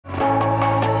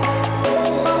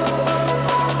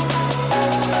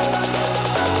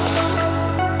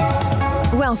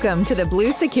Welcome to the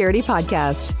Blue Security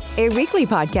Podcast, a weekly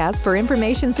podcast for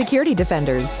information security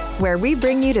defenders, where we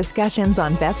bring you discussions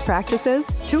on best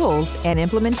practices, tools, and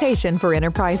implementation for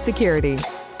enterprise security.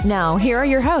 Now, here are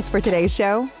your hosts for today's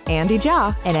show, Andy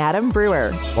Jha and Adam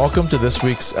Brewer. Welcome to this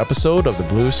week's episode of the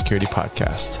Blue Security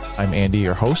Podcast. I'm Andy,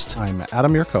 your host. I'm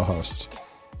Adam, your co-host.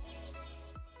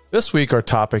 This week, our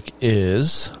topic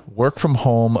is work from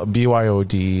home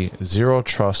BYOD Zero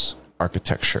Trust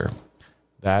Architecture.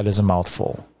 That is a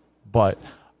mouthful, but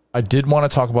I did want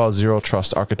to talk about Zero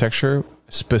Trust Architecture,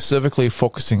 specifically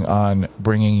focusing on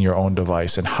bringing your own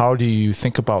device and how do you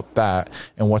think about that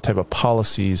and what type of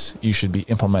policies you should be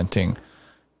implementing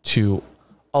to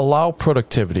allow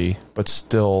productivity, but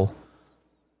still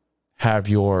have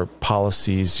your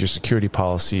policies, your security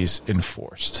policies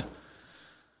enforced.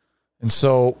 And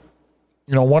so,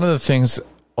 one of the things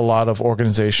a lot of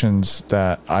organizations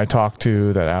that I talk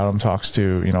to, that Adam talks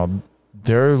to,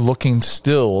 they're looking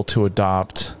still to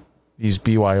adopt these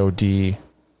BYOD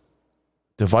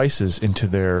devices into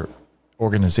their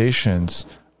organizations,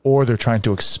 or they're trying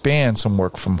to expand some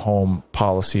work from home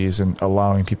policies and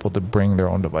allowing people to bring their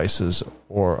own devices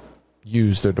or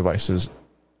use their devices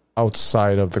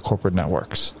outside of the corporate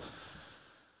networks.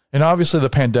 And obviously the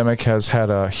pandemic has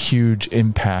had a huge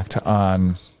impact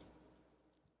on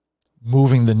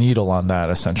moving the needle on that,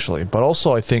 essentially. But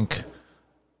also I think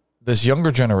this younger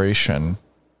generation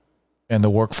and the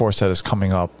workforce that is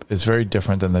coming up is very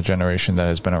different than the generation that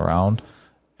has been around.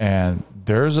 And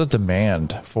there's a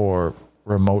demand for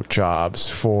remote jobs,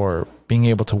 for being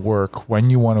able to work when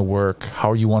you want to work,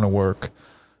 how you want to work,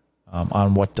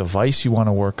 on what device you want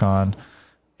to work on.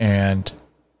 And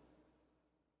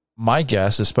my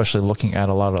guess, especially looking at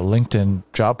a lot of LinkedIn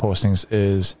job postings,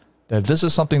 is that this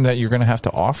is something that you're going to have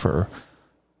to offer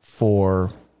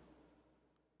for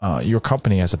your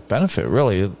company as a benefit,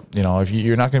 really. If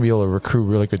you're not going to be able to recruit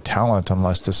really good talent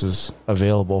unless this is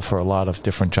available for a lot of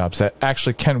different jobs that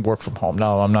actually can work from home.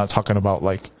 Now, I'm not talking about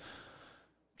like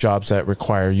jobs that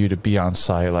require you to be on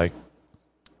site, like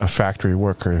a factory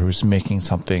worker who's making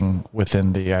something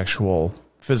within the actual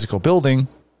physical building,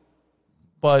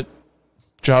 but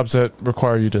jobs that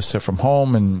require you to sit from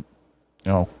home and,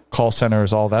 call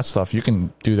centers, all that stuff. You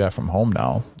can do that from home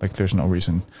now. Like, there's no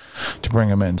reason to bring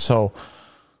them in. So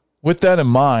with that in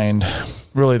mind,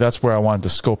 really, that's where I wanted to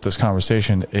scope this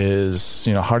conversation is,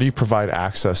 how do you provide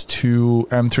access to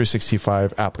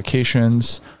M365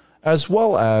 applications, as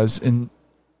well as in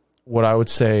what I would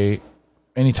say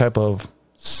any type of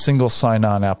single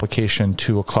sign-on application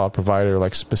to a cloud provider,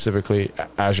 like specifically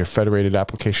Azure federated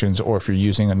applications, or if you're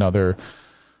using another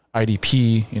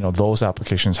IDP, those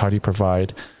applications, how do you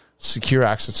provide secure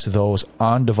access to those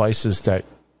on devices that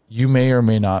you may or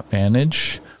may not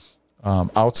manage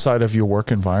outside of your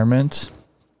work environment.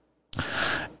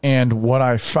 And what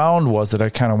I found was that I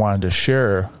kind of wanted to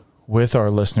share with our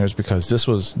listeners, because this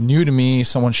was new to me.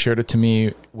 Someone shared it to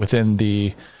me within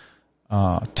the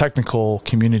technical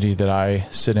community that I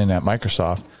sit in at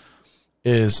Microsoft,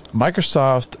 is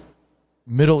Microsoft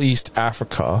Middle East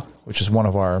Africa, which is one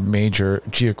of our major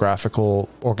geographical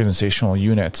organizational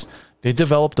units. They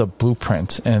developed a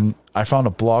blueprint, and I found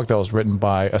a blog that was written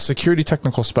by a security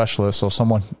technical specialist, so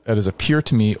someone that is a peer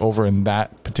to me over in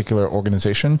that particular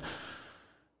organization,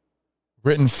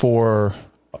 written for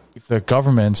the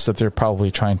governments that they're probably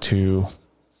trying to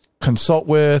consult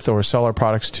with or sell our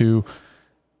products to.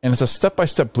 And it's a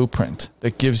step-by-step blueprint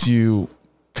that gives you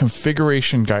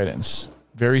configuration guidance,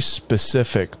 very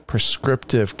specific,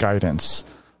 prescriptive guidance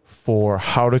for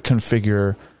how to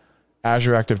configure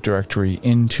Azure Active Directory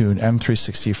into an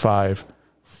M365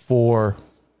 for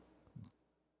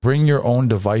bring your own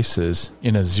devices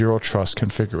in a zero trust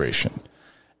configuration.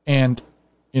 And,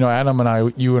 Adam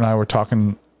and you and I were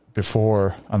talking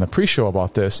before on the pre-show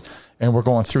about this, and we're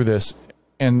going through this.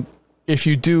 And if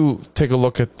you do take a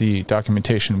look at the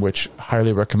documentation, which I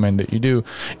highly recommend that you do,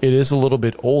 it is a little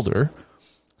bit older.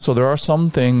 So there are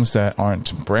some things that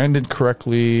aren't branded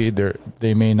correctly.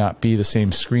 They may not be the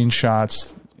same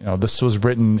screenshots. This was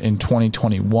written in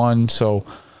 2021, so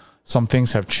some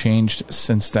things have changed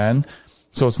since then.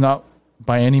 So it's not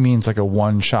by any means like a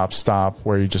one-shop stop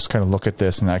where you just kind of look at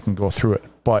this and I can go through it.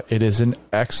 But it is an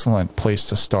excellent place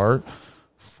to start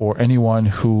for anyone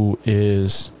who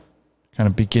is kind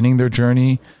of beginning their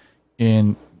journey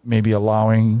in maybe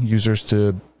allowing users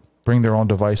to bring their own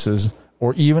devices,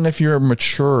 or even if you're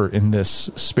mature in this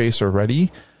space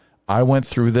already. I went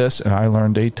through this and I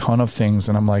learned a ton of things,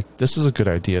 and I'm like, this is a good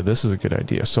idea. This is a good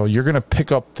idea. So you're going to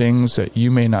pick up things that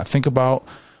you may not think about,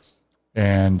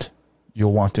 and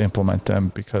you'll want to implement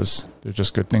them because they're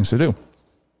just good things to do.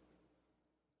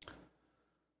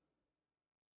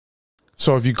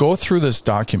 So if you go through this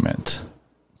document,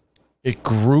 it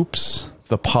groups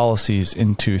the policies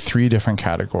into 3 different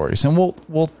categories. And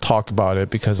we'll talk about it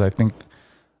because I think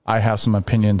I have some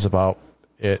opinions about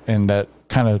it, and that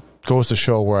kind of goes to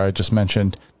show where I just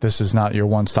mentioned this is not your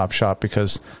one-stop shop,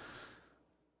 because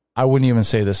I wouldn't even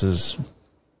say this is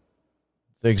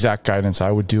the exact guidance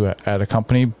I would do at a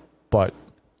company, but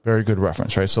very good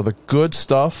reference, right? So the good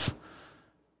stuff,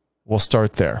 we'll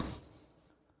start there.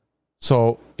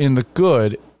 So in the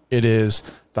good, it is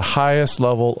the highest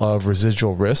level of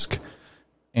residual risk,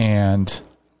 and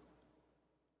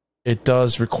it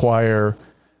does require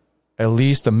at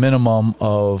least a minimum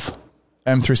of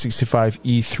M365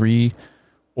 E3,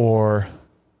 or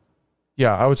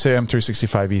I would say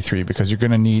M365 E3, because you're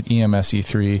going to need EMS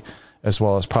E3 as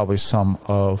well as probably some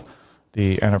of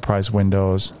the enterprise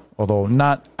Windows, although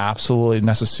not absolutely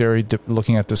necessary.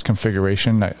 Looking at this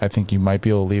configuration, I think you might be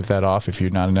able to leave that off if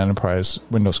you're not an enterprise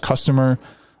Windows customer,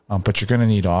 but you're going to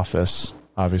need Office,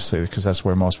 obviously, because that's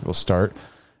where most people start.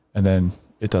 And then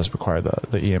it does require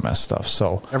the EMS stuff.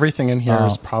 So everything in here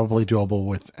is probably doable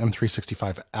with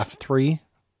M365 F3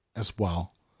 as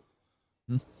well.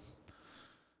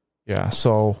 Yeah,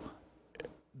 so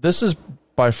this is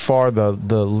by far the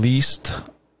least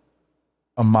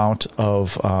amount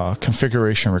of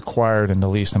configuration required and the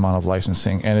least amount of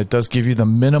licensing. And it does give you the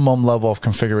minimum level of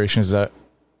configurations that,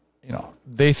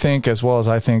 they think, as well as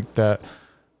I think, that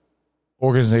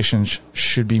organizations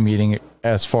should be meeting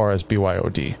as far as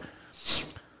BYOD.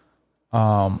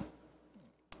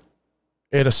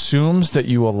 It assumes that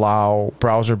you allow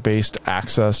browser-based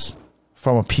access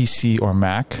from a PC or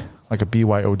Mac, like a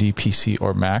BYOD PC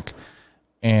or Mac,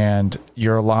 and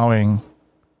you're allowing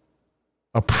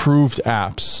approved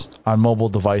apps on mobile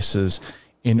devices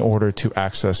in order to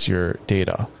access your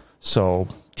data. So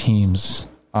Teams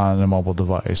on a mobile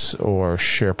device, or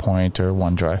SharePoint or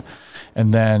OneDrive.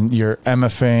 And then you're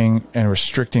MFAing and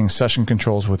restricting session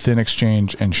controls within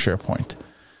Exchange and SharePoint.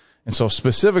 And so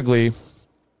specifically,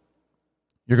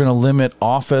 you're going to limit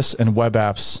Office and web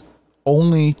apps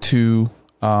only to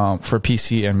for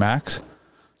PC and Mac.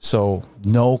 So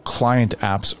no client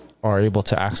apps are able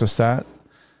to access that.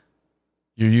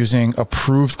 You're using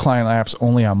approved client apps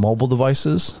only on mobile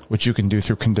devices, which you can do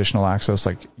through conditional access.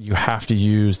 Like, you have to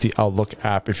use the Outlook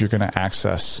app if you're going to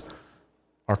access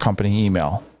our company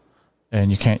email, and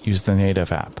you can't use the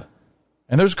native app.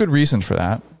 And there's good reason for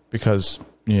that, because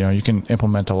you can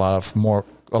implement a lot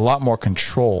more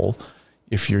control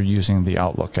if you're using the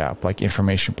Outlook app, like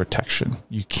information protection.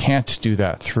 You can't do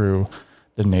that through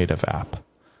the native app.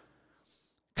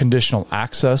 Conditional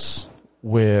access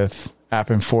with app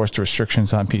enforced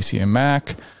restrictions on PC and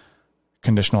Mac,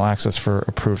 conditional access for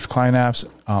approved client apps,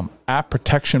 app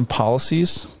protection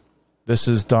policies. This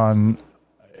is done,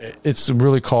 it's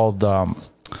really called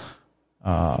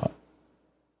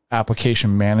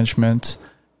application management,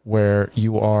 where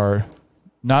you are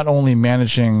not only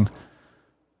managing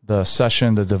the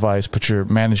session, the device, but you're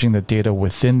managing the data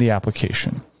within the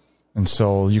application. And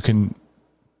so you can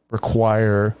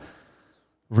require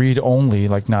read only,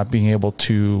 like not being able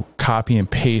to copy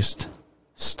and paste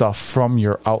stuff from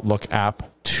your Outlook app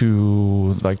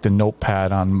to like the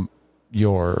notepad on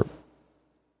your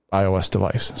iOS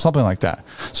device, something like that.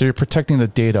 So you're protecting the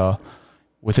data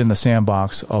within the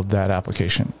sandbox of that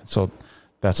application. So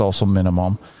that's also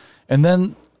minimum. And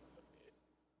then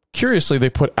curiously, they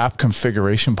put app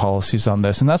configuration policies on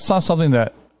this. And that's not something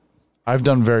that I've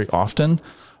done very often,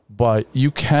 but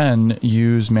you can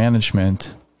use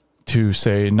management to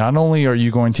say, not only are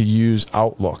you going to use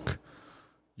Outlook,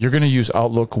 you're going to use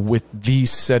Outlook with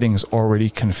these settings already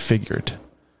configured.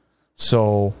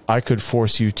 So I could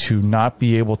force you to not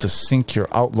be able to sync your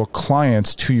Outlook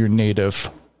clients to your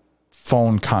native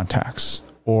phone contacts,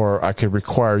 or I could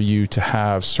require you to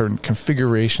have certain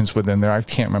configurations within there. I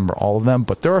can't remember all of them,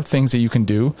 but there are things that you can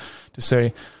do to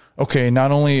say, okay,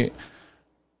 not only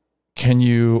can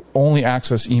you only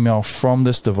access email from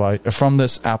this device, from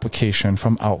this application,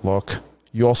 from Outlook,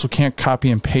 you also can't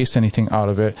copy and paste anything out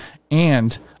of it.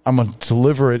 And I'm going to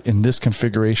deliver it in this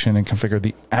configuration and configure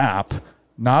the app,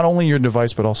 not only your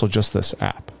device, but also just this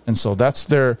app. And so that's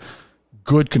their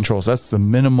good controls. That's the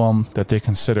minimum that they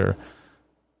consider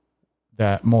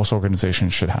that most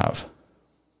organizations should have.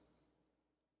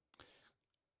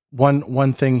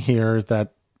 One thing here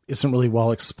that isn't really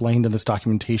well explained in this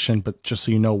documentation, but just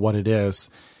so you know what it is,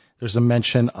 there's a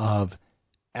mention of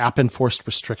app enforced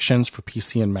restrictions for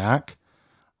PC and Mac.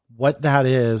 What that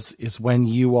is when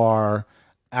you are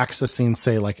accessing,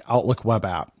 say, like Outlook web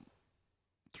app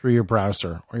through your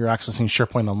browser, or you're accessing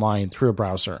SharePoint Online through a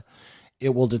browser,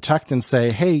 it will detect and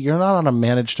say, hey, you're not on a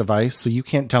managed device, so you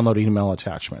can't download email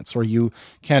attachments, or you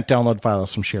can't download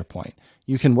files from SharePoint.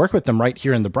 You can work with them right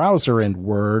here in the browser, in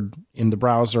Word in the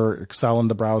browser, Excel in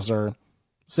the browser,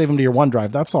 save them to your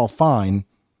OneDrive. That's all fine.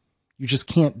 You just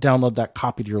can't download that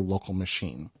copy to your local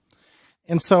machine.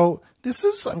 And so this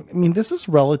is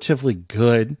relatively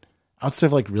good outside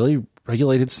of like really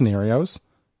regulated scenarios,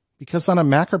 because on a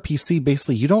Mac or PC,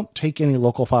 basically you don't take any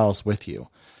local files with you.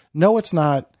 No, it's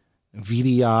not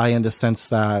VDI in the sense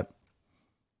that,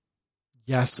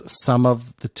 yes, some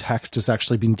of the text is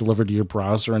actually being delivered to your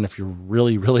browser. And if you're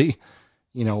really, really,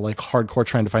 like hardcore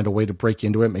trying to find a way to break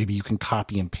into it, maybe you can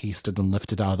copy and paste it and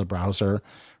lift it out of the browser,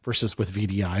 versus with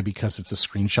VDI, because it's a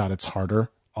screenshot, it's harder.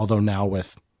 Although now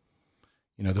with,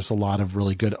 there's a lot of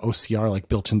really good OCR like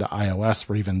built into iOS,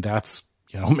 where even that's,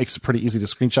 makes it pretty easy to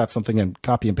screenshot something and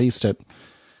copy and paste it.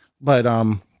 But,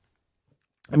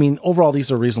 overall,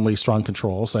 these are reasonably strong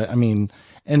controls. And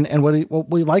what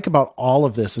we like about all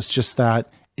of this is just that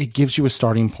it gives you a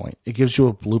starting point. It gives you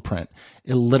a blueprint.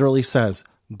 It literally says,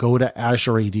 go to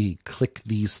Azure AD, click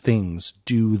these things,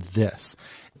 do this.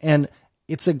 And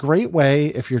it's a great way,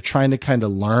 if you're trying to kind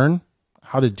of learn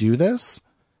how to do this,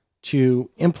 to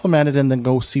implement it and then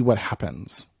go see what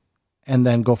happens and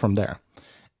then go from there.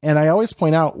 And I always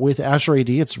point out with Azure AD,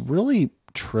 it's really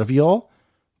trivial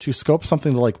to scope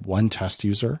something to like one test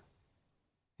user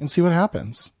and see what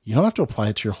happens. You don't have to apply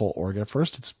it to your whole org at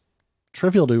first. It's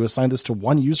trivial to assign this to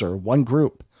one user, one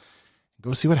group,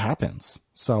 go see what happens.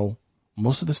 So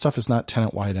most of this stuff is not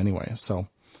tenant wide anyway. So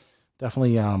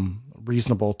definitely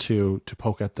reasonable to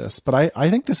poke at this. But I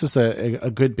think this is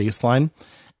a good baseline.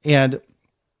 And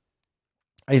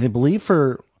I believe I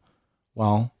was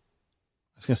going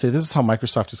to say, this is how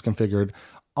Microsoft is configured.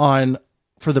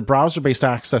 For the browser-based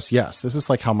access, yes, this is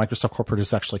like how Microsoft Corporate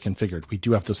is actually configured. We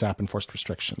do have those app-enforced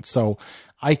restrictions. So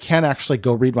I can actually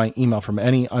go read my email from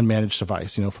any unmanaged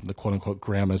device, from the quote-unquote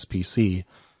grandma's PC,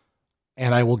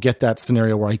 and I will get that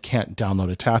scenario where I can't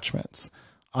download attachments.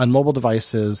 On mobile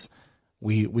devices,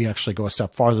 we actually go a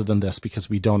step farther than this, because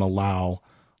we don't allow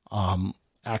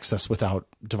access without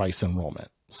device enrollment.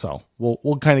 So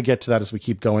we'll kind of get to that as we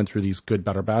keep going through these good,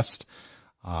 better, best.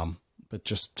 But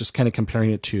just kind of comparing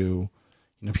it to,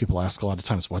 people ask a lot of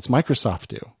times, what's Microsoft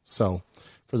do? So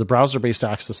for the browser-based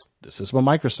access, this is what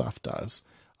Microsoft does.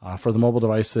 For the mobile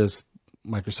devices,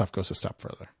 Microsoft goes a step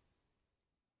further.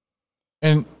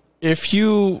 And if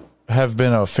you have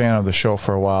been a fan of the show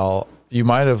for a while, you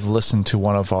might have listened to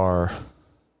one of our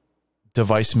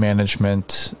device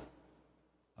management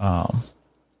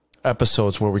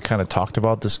episodes where we kind of talked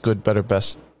about this good, better,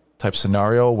 best type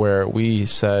scenario, where we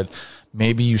said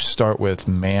maybe you start with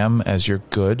MAM as your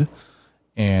good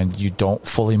and you don't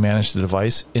fully manage the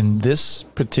device. In this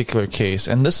particular case,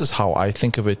 and this is how I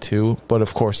think of it too, but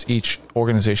of course each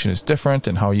organization is different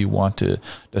and how you want to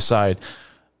decide.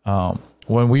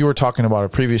 When we were talking about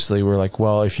it previously, we're like,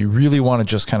 well, if you really want to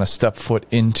just kind of step foot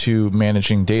into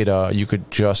managing data, you could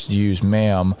just use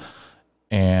MAM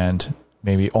and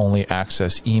maybe only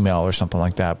access email or something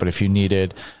like that. But if you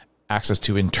needed access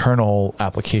to internal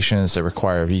applications that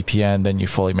require a VPN, then you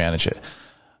fully manage it.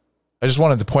 I just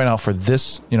wanted to point out for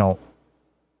this,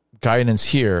 guidance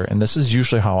here, and this is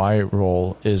usually how I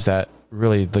roll, is that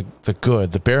really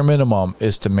the bare minimum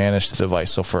is to manage the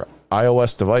device. So for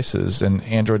iOS devices and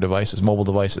Android devices, mobile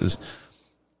devices,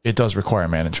 it does require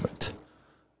management.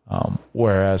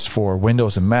 Whereas for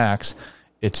Windows and Macs,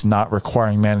 it's not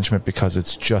requiring management because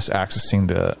it's just accessing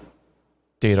the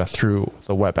data through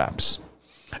the web apps.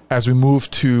 As we move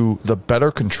to the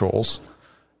better controls,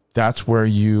 that's where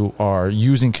you are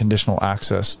using conditional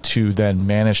access to then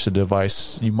manage the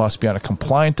device. You must be on a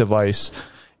compliant device,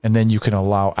 and then you can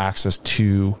allow access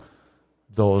to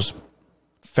those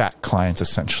fat clients,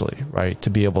 essentially, right? To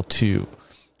be able to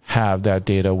have that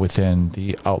data within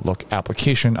the Outlook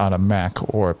application on a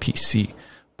Mac or a PC.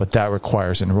 But that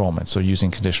requires enrollment. So using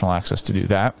conditional access to do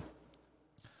that,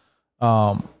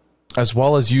 as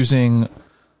well as using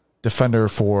Defender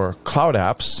for cloud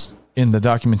apps. In the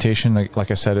documentation,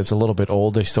 like I said, it's a little bit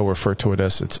old. They still refer to it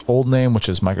as its old name, which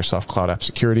is Microsoft Cloud App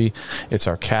Security. It's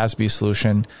our CASB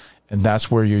solution. And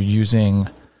that's where you're using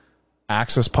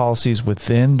access policies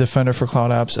within Defender for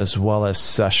Cloud Apps, as well as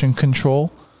session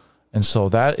control. And so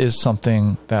that is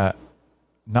something that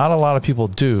not a lot of people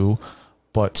do,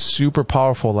 but super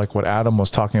powerful, like what Adam was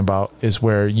talking about, is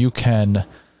where you can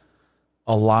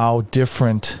allow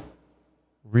different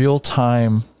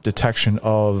real-time detection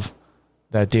of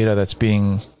that data that's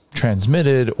being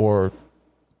transmitted or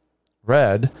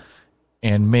read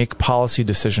and make policy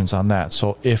decisions on that.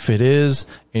 So if it is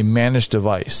a managed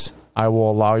device, I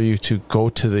will allow you to go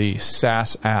to the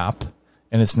SaaS app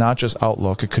And it's not just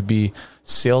Outlook. It could be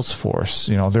Salesforce.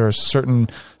 You know, there are certain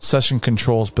session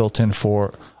controls built in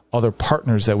for other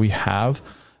partners that we have.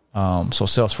 So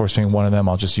Salesforce being one of them,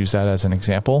 I'll just use that as an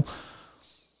example.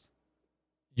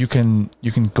 You can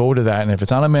go to that, and if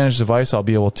it's on a managed device, I'll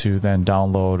be able to then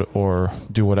download or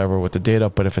do whatever with the data.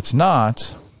 But if it's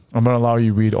not, I'm going to allow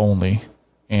you read only.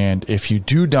 And if you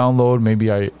do download,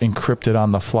 maybe I encrypt it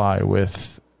on the fly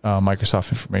with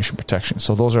Microsoft Information Protection.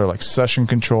 So those are like session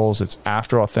controls. It's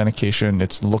after authentication.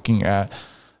 It's looking at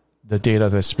the data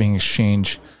that's being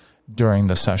exchanged during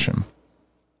the session.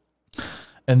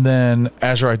 And then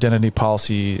Azure Identity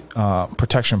Policy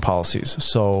protection policies.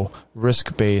 So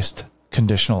risk-based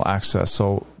conditional access.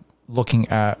 So looking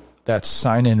at that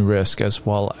sign-in risk as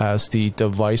well as the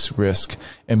device risk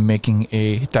and making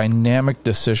a dynamic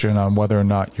decision on whether or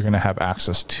not you're going to have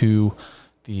access to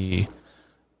the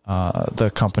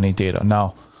company data.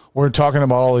 Now, we're talking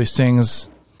about all these things.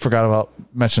 Forgot about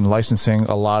mention licensing.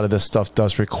 A lot of this stuff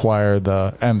does require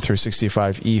the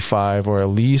M365 E5 or at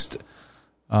least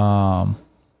the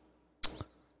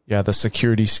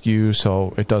security SKU.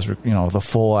 So it does, the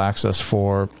full access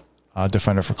for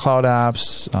Defender for Cloud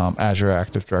Apps, Azure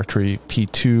Active Directory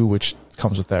P2, which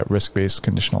comes with that risk-based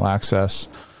conditional access.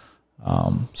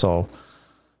 So,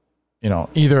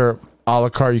 either a la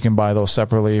carte, you can buy those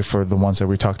separately for the ones that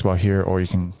we talked about here, or you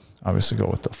can obviously go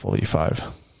with the full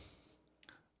E5.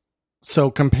 So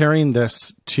comparing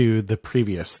this to the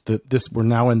previous, we're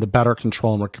now in the better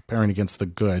control and we're comparing against the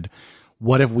good.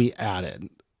 What have we added?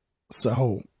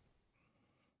 So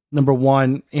number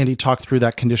one, Andy talked through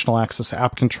that conditional access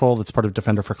app control that's part of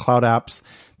Defender for Cloud Apps.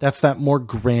 That's that more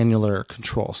granular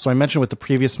control. So I mentioned with the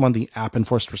previous one, the app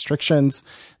enforced restrictions.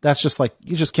 That's just like,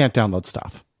 you just can't download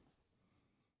stuff.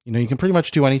 You can pretty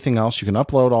much do anything else. You can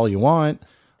upload all you want.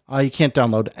 You can't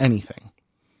download anything.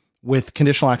 With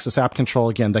conditional access app control,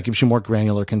 again, that gives you more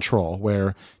granular control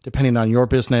where depending on your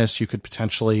business, you could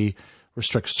potentially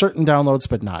restrict certain downloads,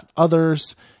 but not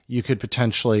others. You could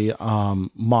potentially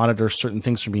monitor certain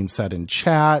things from being said in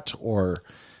chat or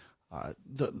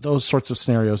those sorts of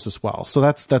scenarios as well. So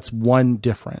that's one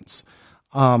difference.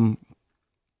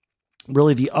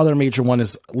 Really, the other major one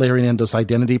is layering in those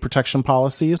identity protection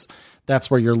policies.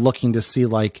 That's where you're looking to see,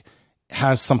 like,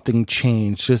 has something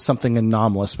changed? Is something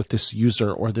anomalous with this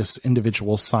user or this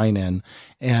individual sign in?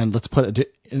 And let's put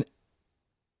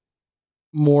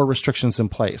more restrictions in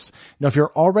place. Now, if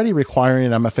you're already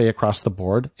requiring an MFA across the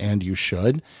board, and you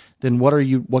should, then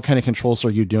what kind of controls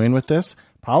are you doing with this?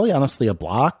 Probably honestly a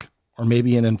block or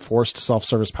maybe an enforced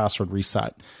self-service password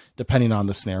reset, depending on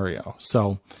the scenario.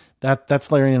 So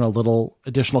that's layering in a little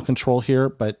additional control here,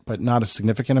 but not a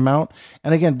significant amount.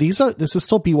 And again, this is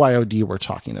still BYOD we're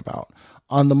talking about.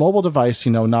 On the mobile device,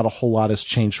 not a whole lot has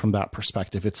changed from that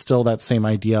perspective. It's still that same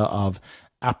idea of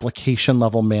application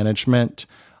level management,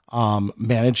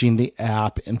 managing the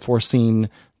app, enforcing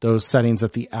those settings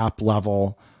at the app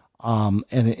level, and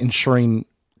ensuring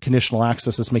conditional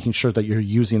access is making sure that you're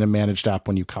using a managed app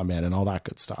when you come in and all that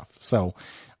good stuff. So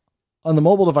on the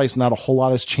mobile device, not a whole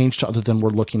lot has changed other than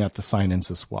we're looking at the sign-ins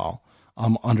as well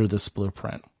under this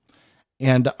blueprint.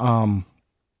 And then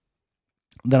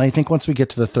I think once we get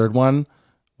to the third one,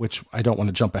 which I don't want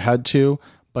to jump ahead to,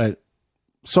 but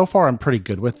so far I'm pretty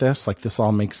good with this. Like, this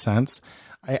all makes sense.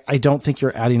 I don't think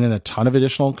you're adding in a ton of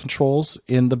additional controls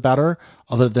in the better,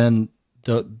 other than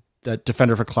the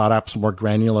Defender for Cloud Apps, more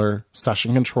granular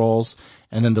session controls,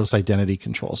 and then those identity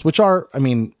controls, which are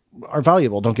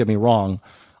valuable. Don't get me wrong.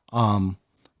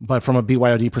 But from a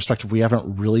BYOD perspective, we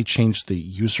haven't really changed the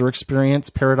user experience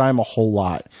paradigm a whole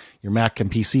lot. Your Mac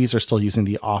and PCs are still using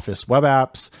the Office web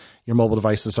apps. Your mobile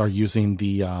devices are using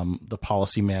the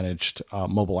policy managed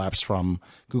mobile apps from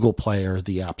Google Play or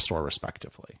the App Store,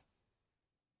 respectively.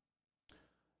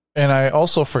 And I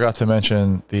also forgot to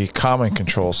mention the common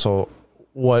control. So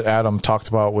what Adam talked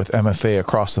about with MFA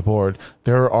across the board,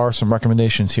 there are some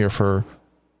recommendations here for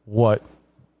what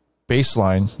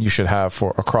baseline you should have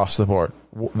for across the board.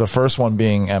 The first one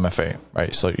being MFA,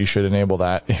 right? So you should enable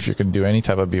that if you can do any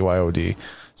type of BYOD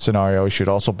scenario. You should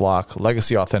also block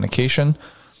legacy authentication,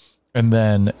 and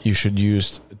then you should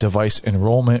use device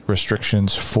enrollment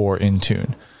restrictions for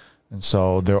Intune. And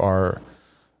so there are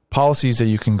policies that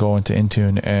you can go into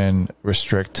Intune and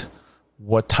restrict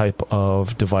what type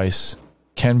of device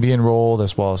can be enrolled,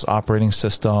 as well as operating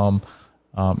system.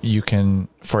 You can,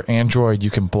 for Android, you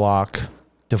can block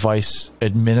device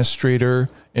administrator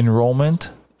enrollment.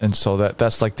 And so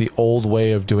that's like the old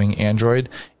way of doing Android.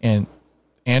 And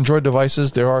Android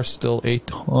devices, there are still a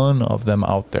ton of them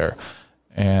out there.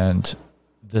 And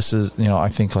this is, I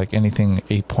think like anything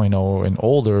 8.0 and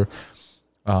older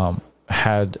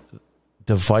had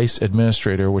device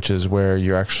administrator, which is where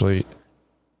you're actually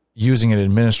using an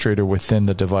administrator within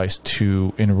the device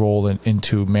to enroll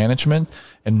into management.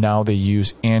 And now they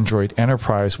use Android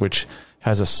Enterprise, which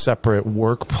has a separate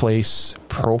workplace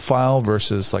profile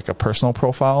versus like a personal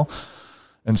profile.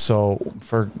 And so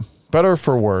for better or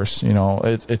for worse,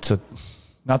 it's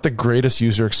not the greatest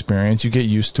user experience. You get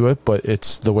used to it, but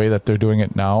it's the way that they're doing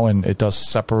it now. And it does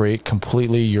separate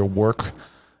completely your work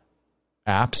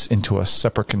apps into a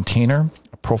separate container,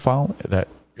 a profile that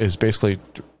is basically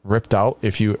ripped out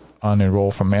if you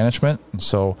unenroll from management. And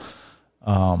so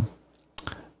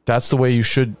that's the way you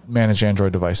should manage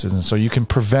Android devices. And so you can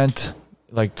prevent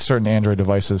like certain Android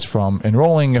devices from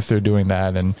enrolling if they're doing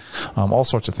that, and all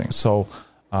sorts of things. So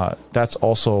that's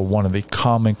also one of the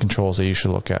common controls that you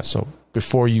should look at. So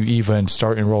before you even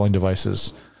start enrolling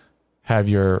devices, have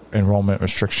your enrollment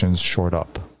restrictions shored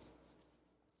up.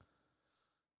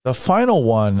 The final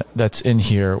one that's in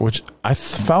here, which I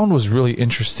found was really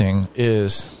interesting,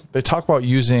 is they talk about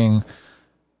using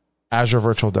Azure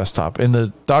Virtual Desktop. And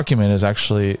the document is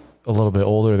actually a little bit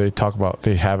older.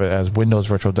 They have it as Windows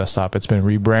Virtual Desktop. It's been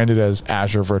rebranded as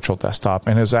Azure Virtual Desktop.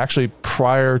 And it was actually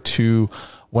prior to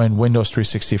when Windows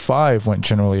 365 went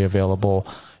generally available.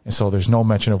 And so there's no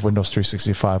mention of Windows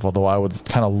 365, although I would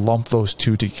kind of lump those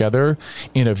two together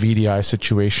in a VDI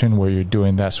situation where you're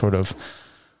doing that sort of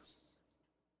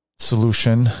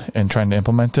solution and trying to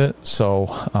implement it.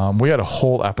 So we had a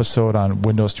whole episode on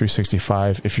Windows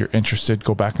 365. If you're interested,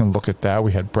 go back and look at that.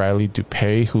 We had Bradley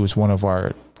Dupay, who is one of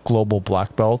our global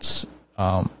black belts.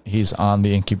 He's on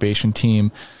the incubation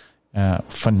team.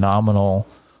 Phenomenal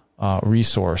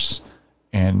resource.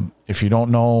 And if you don't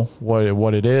know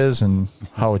what it is and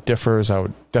how it differs, I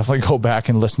would definitely go back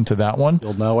and listen to that one.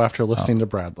 You'll know after listening to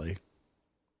Bradley.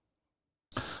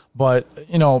 But,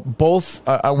 both,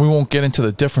 we won't get into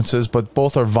the differences, but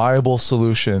both are viable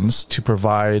solutions to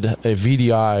provide a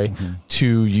VDI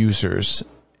to users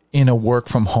in a work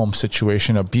from home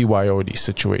situation, a BYOD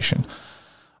situation.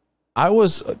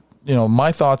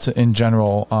 My thoughts in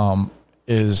general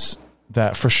is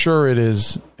that for sure it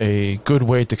is a good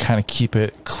way to kind of keep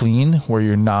it clean where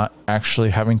you're not actually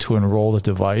having to enroll the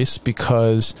device,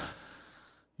 because,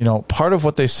 part of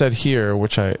what they said here,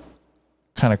 which I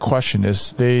kind of question,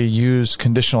 is they use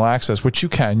conditional access, which you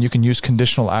can use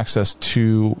conditional access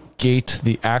to gate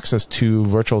the access to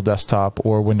virtual desktop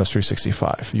or Windows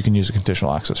 365. You can use a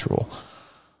conditional access rule.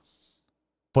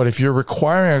 But if you're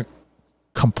requiring a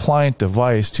compliant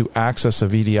device to access a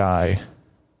VDI,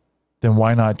 then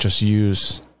why not just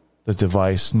use the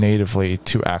device natively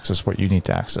to access what you need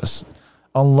to access?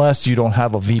 Unless you don't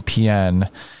have a VPN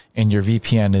and your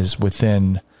VPN is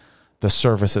within the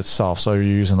service itself. So you're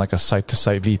using like a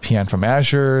site-to-site VPN from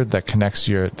Azure that connects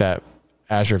that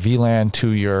Azure VLAN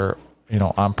to your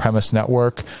on-premise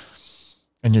network,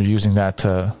 and you're using that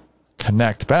to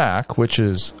connect back, which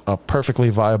is a perfectly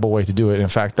viable way to do it. In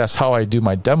fact, that's how I do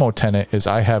my demo tenant. Is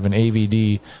I have an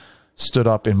AVD stood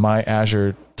up in my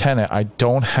Azure tenant. I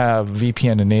don't have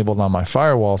VPN enabled on my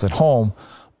firewalls at home,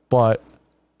 but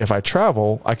if I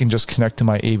travel, I can just connect to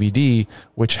my AVD,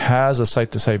 which has a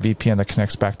site-to-site VPN that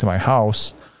connects back to my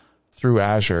house through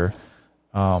Azure,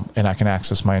 and I can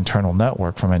access my internal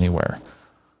network from anywhere.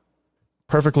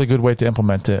 Perfectly good way to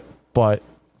implement it, but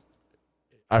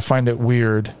I find it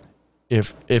weird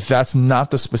if that's not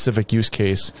the specific use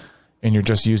case and you're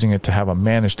just using it to have a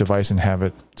managed device and have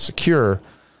it secure.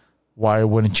 Why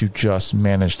wouldn't you just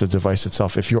manage the device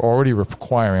itself if you're already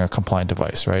requiring a compliant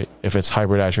device, right? If it's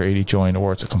hybrid Azure AD join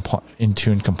or it's a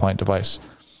Intune compliant device,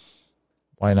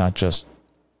 why not just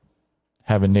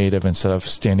have a native instead of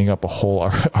standing up a whole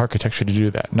architecture to do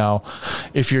that? Now,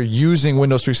 if you're using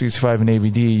Windows 365 and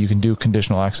AVD, you can do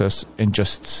conditional access and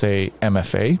just say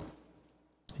MFA.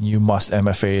 You must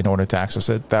MFA in order to access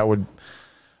it. That would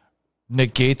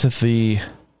negate the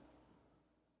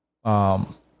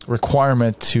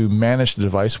requirement to manage the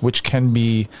device, which can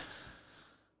be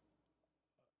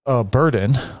a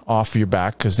burden off your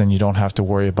back, because then you don't have to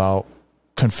worry about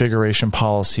configuration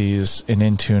policies in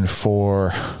Intune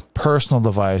for personal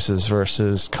devices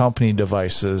versus company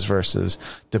devices versus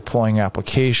deploying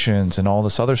applications and all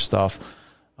this other stuff.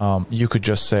 You could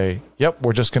just say, yep,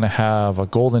 we're just going to have a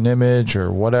golden image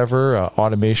or whatever,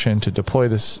 automation to deploy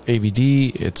this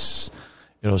AVD.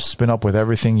 It'll spin up with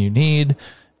everything you need,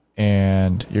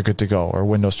 and you're good to go, or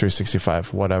Windows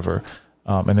 365, whatever.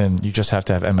 And then you just have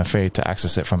to have MFA to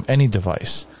access it from any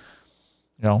device.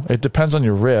 It depends on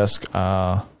your risk.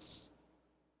 I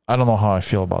don't know how I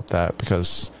feel about that,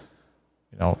 because,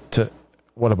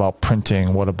 what about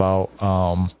printing? What about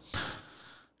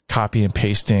copy and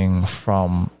pasting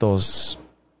from those,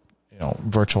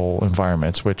 virtual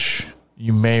environments, which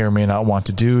you may or may not want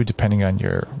to do depending on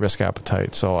your risk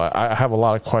appetite. So I have a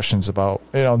lot of questions about,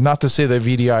 not to say that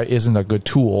VDI isn't a good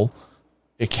tool.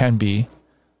 It can be.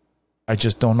 I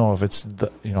just don't know if it's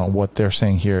what they're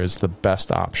saying here is the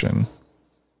best option.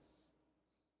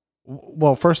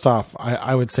 Well, first off,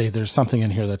 I would say there's something in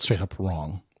here that's straight up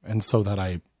wrong. And so that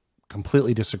I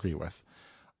completely disagree with.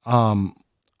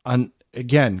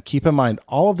 Again, keep in mind,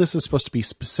 all of this is supposed to be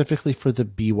specifically for the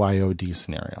BYOD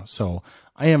scenario. So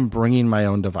I am bringing my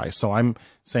own device. So I'm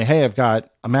saying, hey, I've got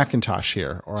a Macintosh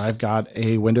here, or I've got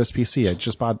a Windows PC. I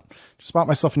just bought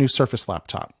myself a new Surface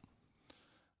laptop.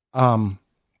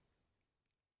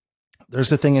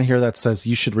 There's a thing in here that says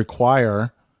you should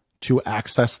require to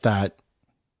access that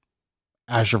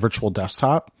Azure Virtual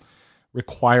Desktop,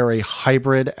 require a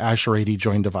hybrid Azure AD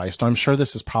join device. Now, I'm sure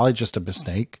this is probably just a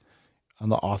mistake on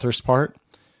the author's part,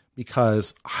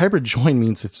 because hybrid join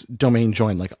means it's domain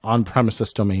joined, like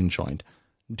on-premises domain joined.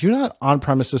 Do not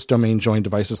on-premises domain join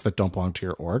devices that don't belong to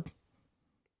your org.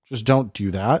 Just don't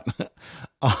do that.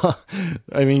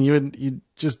 I mean, you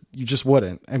just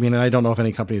wouldn't. I mean, and I don't know of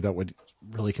any company that would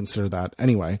really consider that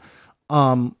anyway.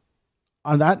 On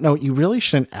that note, you really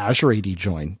shouldn't Azure AD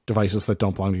join devices that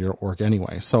don't belong to your org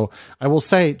anyway. So I will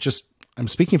say, I'm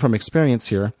speaking from experience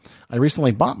here. I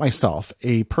recently bought myself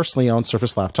a personally owned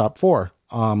Surface Laptop 4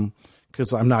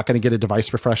 because I'm not going to get a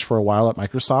device refresh for a while at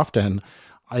Microsoft. And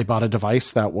I bought a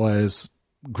device that was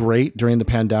great during the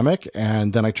pandemic.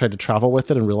 And then I tried to travel with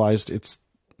it and realized it's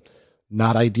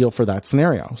not ideal for that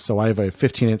scenario. So I have a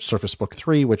 15-inch Surface Book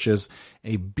 3, which is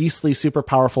a beastly, super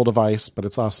powerful device, but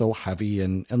it's also heavy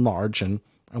and large. And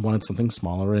I wanted something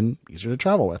smaller and easier to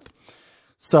travel with.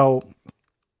 So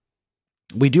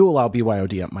we do allow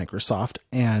BYOD at Microsoft,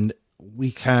 and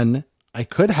I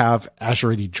could have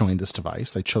Azure AD join this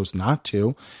device. I chose not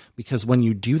to, because when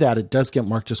you do that, it does get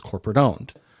marked as corporate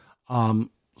owned.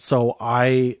 So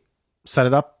I set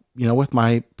it up, with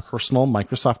my personal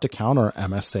Microsoft account, or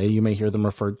MSA, you may hear them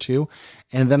referred to.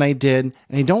 And then I did,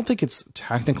 and I don't think it's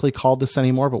technically called this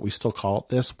anymore, but we still call it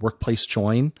this, Workplace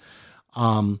Join.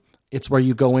 It's where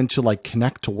you go into like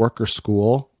connect to work or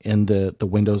school in the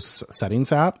Windows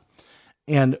settings app.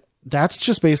 And that's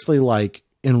just basically like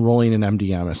enrolling in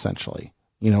MDM, essentially,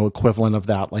 equivalent of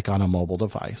that, like on a mobile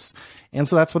device. And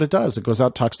so that's what it does. It goes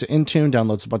out, talks to Intune,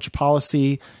 downloads a bunch of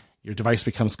policy, your device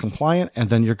becomes compliant, and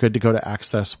then you're good to go to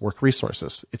access work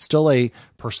resources. It's still a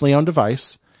personally owned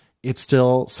device. It's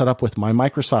still set up with my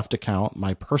Microsoft account,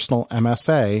 my personal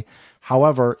MSA.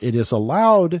 However, it is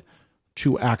allowed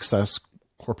to access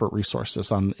corporate resources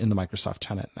in the Microsoft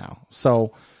tenant now.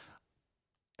 So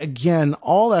again,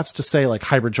 all that's to say, like,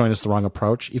 hybrid join is the wrong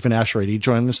approach. Even Azure AD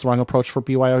join is the wrong approach for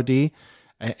BYOD.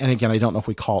 And again, I don't know if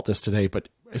we call it this today, but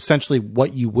essentially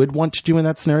what you would want to do in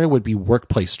that scenario would be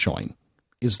workplace join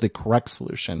is the correct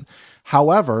solution.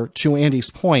 However, to Andy's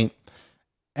point,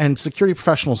 and security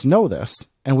professionals know this,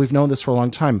 and we've known this for a long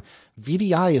time,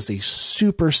 VDI is a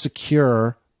super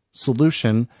secure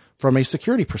solution from a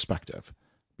security perspective,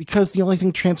 because the only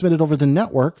thing transmitted over the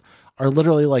network are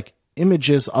literally like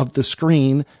images of the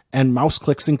screen and mouse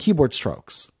clicks and keyboard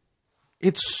strokes.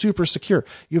 It's super secure.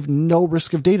 You have no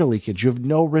risk of data leakage. You have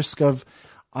no risk of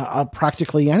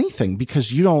practically anything,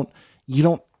 because you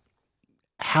don't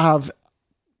have,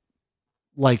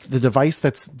 like, the device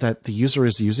that the user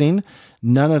is using.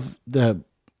 None of the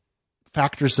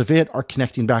factors of it are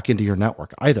connecting back into your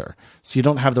network either. So you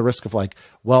don't have the risk of like,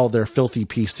 well, their filthy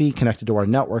PC connected to our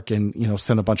network and,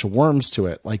 send a bunch of worms to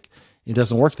it. Like, it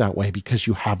doesn't work that way because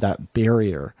you have that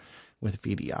barrier with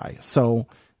VDI. So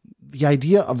the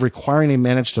idea of requiring a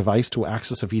managed device to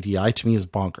access a VDI to me is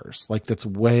bonkers. Like, that's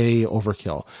way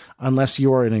overkill, unless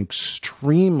you are an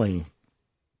extremely,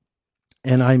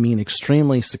 and I mean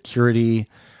extremely, security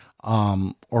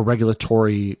or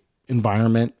regulatory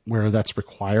environment where that's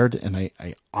required. And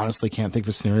I honestly can't think of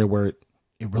a scenario where it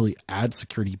really adds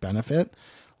security benefit.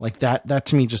 Like that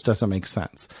to me just doesn't make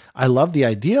sense. I love the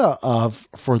idea of,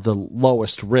 for the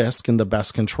lowest risk and the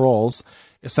best controls,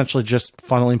 essentially just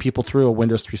funneling people through a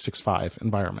Windows 365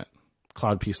 environment,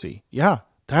 cloud PC. Yeah,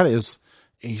 that is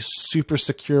a super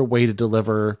secure way to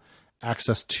deliver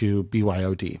access to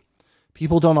BYOD.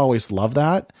 People don't always love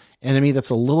that. And I mean, that's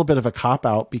a little bit of a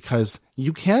cop-out, because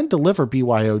you can deliver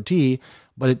BYOD,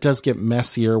 but it does get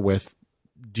messier with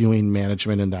doing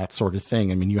management and that sort of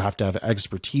thing. I mean, you have to have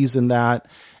expertise in that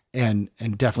and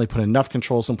definitely put enough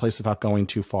controls in place without going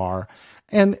too far.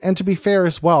 And to be fair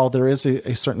as well, there is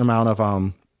a certain amount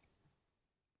of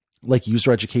like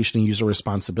user education and user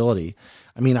responsibility.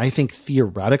 I mean, I think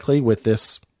theoretically with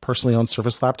this personally owned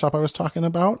Surface laptop I was talking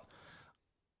about,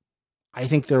 I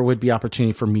think there would be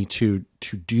opportunity for me to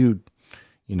do,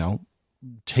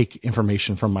 take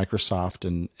information from Microsoft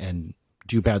and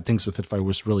do bad things with it if I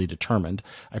was really determined.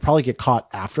 I probably get caught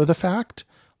after the fact,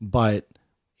 but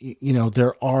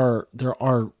there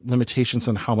are limitations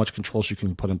on how much controls you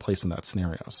can put in place in that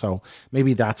scenario. So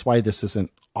maybe that's why this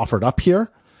isn't offered up here.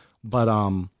 But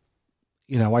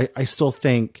I still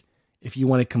think if you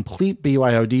want a complete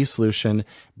BYOD solution,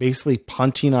 basically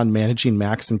punting on managing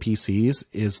Macs and PCs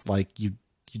is like you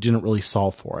didn't really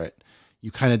solve for it.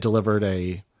 You kind of delivered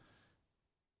a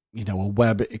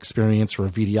web experience or a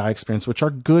VDI experience, which are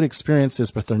good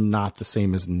experiences, but they're not the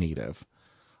same as native.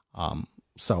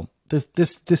 So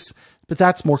but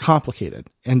that's more complicated.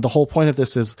 And the whole point of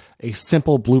this is a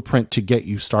simple blueprint to get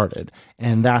you started.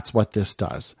 And that's what this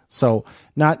does. So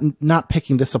not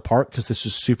picking this apart because this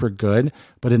is super good,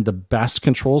 but in the best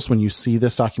controls, when you see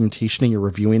this documentation and you're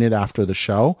reviewing it after the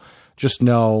show, just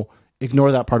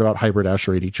ignore that part about hybrid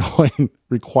Azure AD join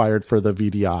required for the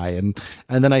VDI.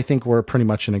 And then I think we're pretty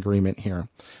much in agreement here.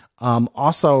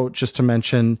 Also, just to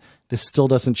mention, this still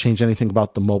doesn't change anything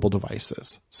about the mobile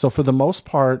devices. So for the most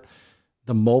part,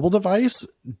 the mobile device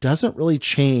doesn't really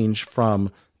change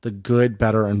from the good,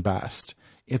 better, and best.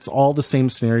 It's all the same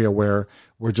scenario where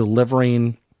we're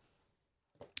delivering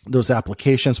those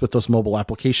applications with those mobile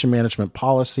application management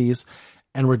policies,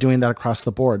 and we're doing that across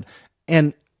the board.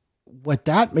 And what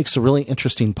that makes a really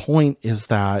interesting point is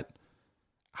that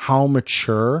how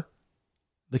mature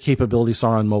the capabilities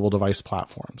are on mobile device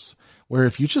platforms, where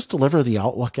if you just deliver the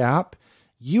Outlook app,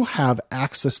 you have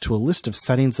access to a list of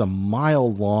settings a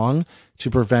mile long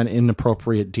to prevent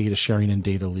inappropriate data sharing and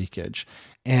data leakage.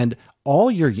 And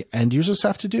all your end users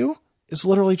have to do is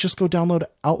literally just go download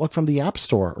Outlook from the App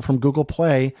Store or from Google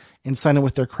Play and sign in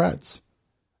with their creds.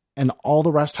 And all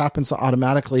the rest happens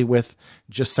automatically with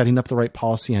just setting up the right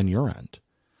policy on your end.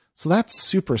 So that's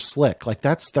super slick. Like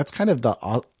that's kind of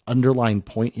the underlying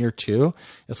point here too.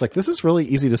 It's like, this is really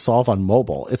easy to solve on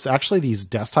mobile. It's actually these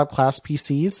desktop class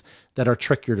PCs that are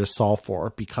trickier to solve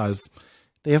for because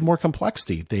they have more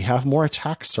complexity. They have more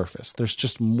attack surface. There's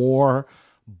just more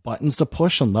buttons to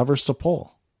push and levers to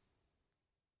pull.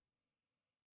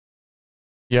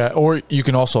 Yeah, or you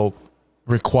can also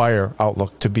require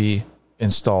Outlook to be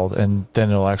installed, and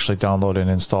then it'll actually download and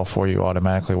install for you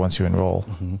automatically once you enroll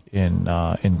in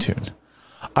Intune.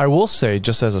 I will say,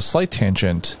 just as a slight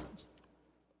tangent,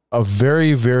 a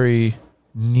very, very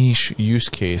niche use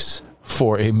case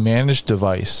for a managed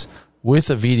device with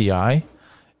a VDI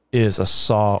is a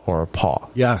SAW or a PAW.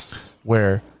 Yes.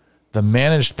 Where the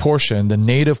managed portion, the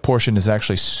native portion, is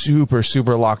actually super,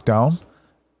 super locked down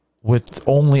with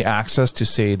only access to,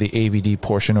 say, the AVD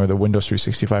portion or the Windows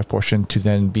 365 portion to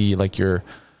then be like your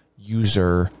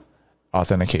user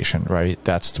authentication, right?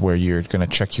 That's where you're going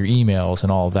to check your emails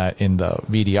and all of that in the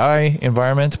VDI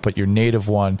environment, but your native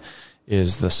one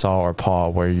is the SAW or PAW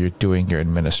where you're doing your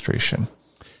administration.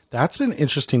 That's an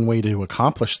interesting way to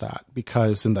accomplish that,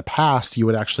 because in the past you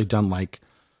would actually done like,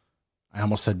 I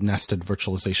almost said nested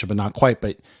virtualization, but not quite,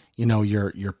 but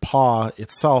your PAW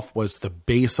itself was the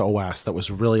base OS that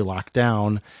was really locked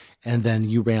down. And then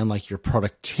you ran like your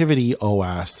productivity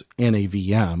OS in a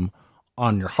VM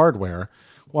on your hardware.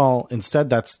 Well, instead,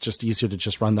 that's just easier to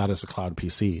just run that as a cloud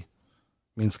PC. I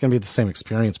mean, it's going to be the same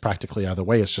experience practically either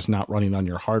way. It's just not running on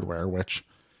your hardware, which,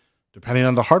 depending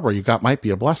on the hardware you got, might be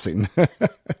a blessing.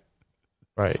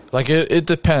 Right. Like it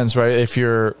depends, right? If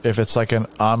it's like an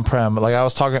on-prem, like I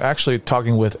was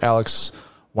talking with Alex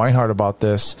Weinhardt about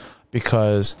this,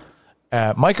 because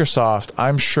at Microsoft,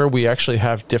 I'm sure we actually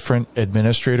have different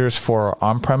administrators for our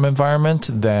on-prem environment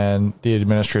than the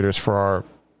administrators for our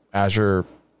Azure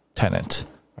tenant,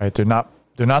 right? They're not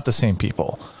the same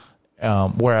people.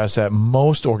 Whereas at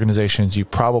most organizations, you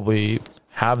probably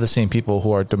have the same people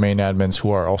who are domain admins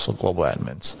who are also global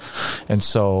admins. And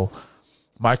so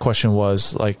my question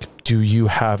was, like, do you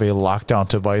have a lockdown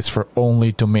device for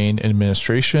only domain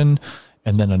administration,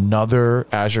 and then another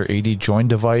Azure AD join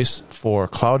device for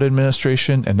cloud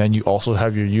administration, and then you also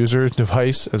have your user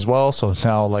device as well? So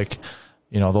now, like,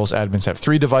 those admins have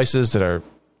 3 devices that are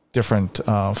different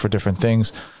for different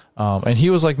things. And he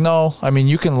was like, no, I mean,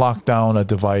 you can lock down a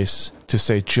device to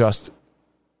say just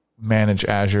manage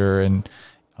Azure and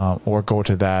or go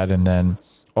to that, and then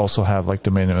also have like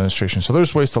domain administration. So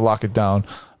there's ways to lock it down.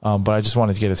 But I just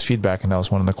wanted to get his feedback, and that was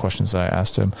one of the questions that I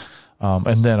asked him.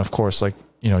 And then, of course, like,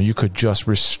 you could just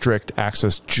restrict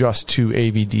access just to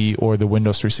AVD or the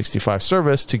Windows 365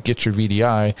 service to get your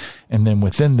VDI, and then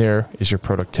within there is your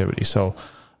productivity. So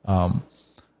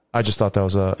I just thought that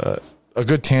was a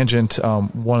good tangent.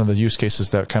 One of the use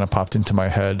cases that kind of popped into my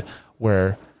head,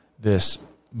 where this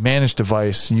managed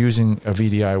device using a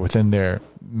VDI within there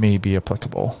may be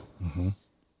applicable. Mm-hmm.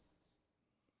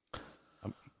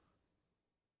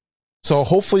 So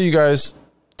hopefully you guys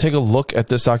take a look at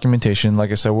this documentation.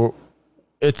 Like I said,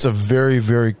 it's a very,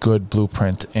 very good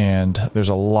blueprint, and there's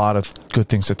a lot of good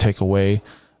things to take away.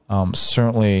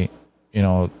 Certainly,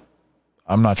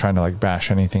 I'm not trying to like bash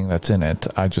anything that's in it.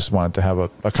 I just wanted to have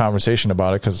a conversation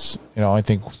about it because, I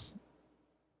think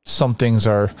some things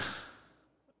are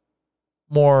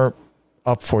more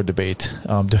up for debate,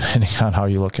 depending on how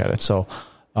you look at it. So,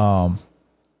 so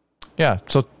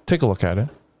take a look at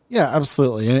it. Yeah,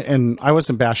 absolutely. And I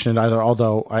wasn't bashing it either,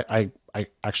 although I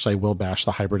actually will bash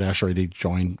the hybrid Azure AD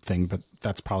join thing, but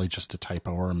that's probably just a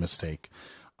typo or a mistake.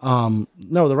 No,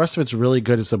 the rest of it's really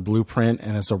good as a blueprint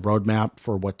and as a roadmap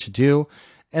for what to do.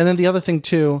 And then the other thing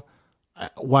too,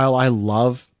 while I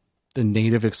love the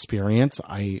native experience,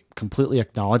 I completely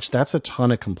acknowledge that's a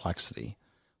ton of complexity,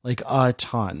 like a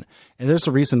ton. And there's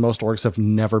a reason most orgs have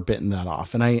never bitten that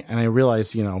off. And I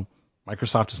realize,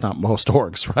 Microsoft is not most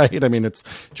orgs, right? I mean, it's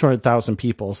 200,000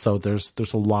 people. So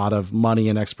there's a lot of money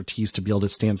and expertise to be able to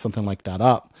stand something like that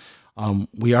up.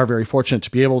 We are very fortunate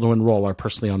to be able to enroll our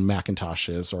personally owned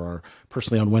Macintoshes or our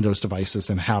personally owned Windows devices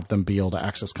and have them be able to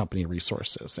access company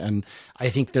resources. And I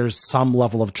think there's some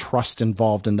level of trust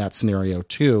involved in that scenario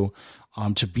too,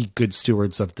 to be good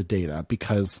stewards of the data,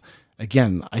 because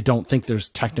again, I don't think there's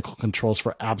technical controls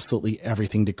for absolutely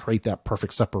everything to create that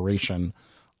perfect separation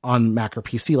on Mac or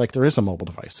PC like there is on mobile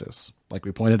devices. Like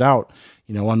we pointed out,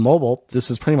 on mobile, this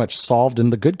is pretty much solved in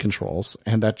the good controls,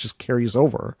 and that just carries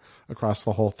over across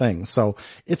the whole thing. So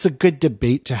it's a good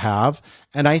debate to have.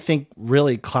 And I think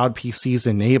really cloud PCs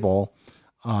enable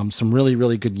some really,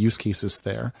 really good use cases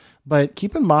there. But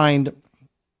keep in mind,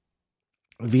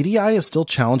 VDI is still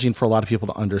challenging for a lot of people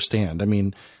to understand. I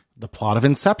mean, the plot of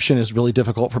Inception is really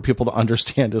difficult for people to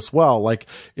understand as well. Like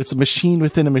it's a machine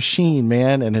within a machine,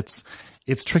 man. And it's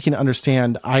tricky to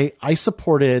understand. I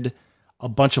supported a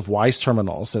bunch of WISE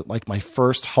terminals at like my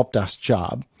first help desk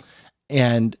job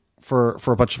and for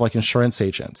a bunch of like insurance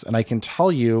agents. And I can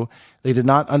tell you, they did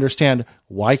not understand,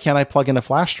 why can't I plug in a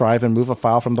flash drive and move a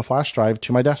file from the flash drive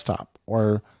to my desktop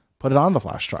or put it on the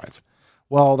flash drive?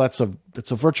 Well, that's a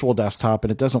virtual desktop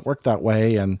and it doesn't work that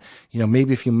way. And,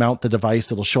 maybe if you mount the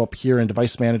device, it'll show up here in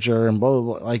Device Manager and blah,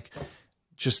 blah, blah. Like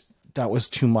just, that was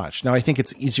too much. Now I think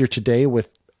it's easier today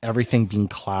with everything being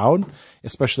cloud,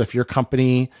 especially if your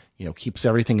company, keeps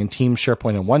everything in Teams,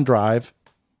 SharePoint, and OneDrive,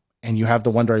 and you have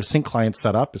the OneDrive sync client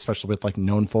set up, especially with like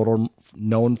known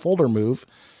folder move,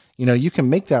 you can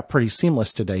make that pretty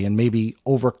seamless today and maybe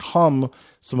overcome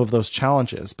some of those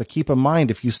challenges. But keep in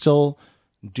mind, if you still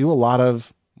do a lot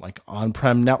of like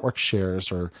on-prem network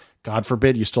shares, or God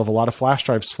forbid, you still have a lot of flash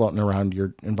drives floating around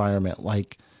your environment,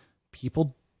 like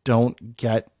people don't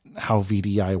get how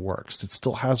VDI works. It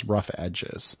still has rough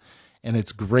edges, and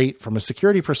it's great from a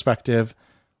security perspective,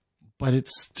 but it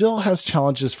still has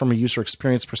challenges from a user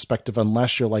experience perspective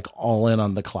unless you're like all in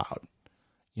on the cloud,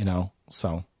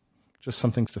 so just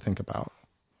some things to think about.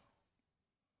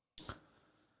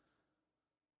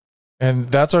 And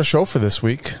that's our show for this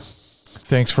week.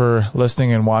 Thanks for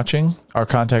listening and watching. Our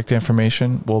contact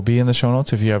information will be in the show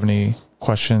notes if you have any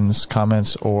questions,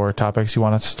 comments, or topics you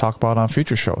want us to talk about on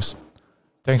future shows.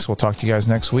 Thanks. We'll talk to you guys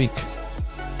next week.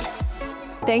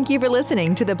 Thank you for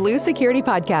listening to the Blue Security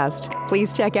Podcast.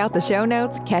 Please check out the show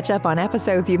notes, catch up on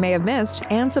episodes you may have missed,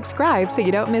 and subscribe so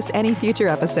you don't miss any future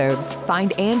episodes.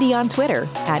 Find Andy on Twitter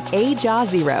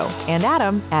 @AJaw0 and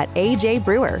Adam @AJ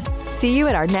Brewer. See you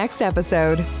at our next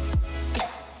episode.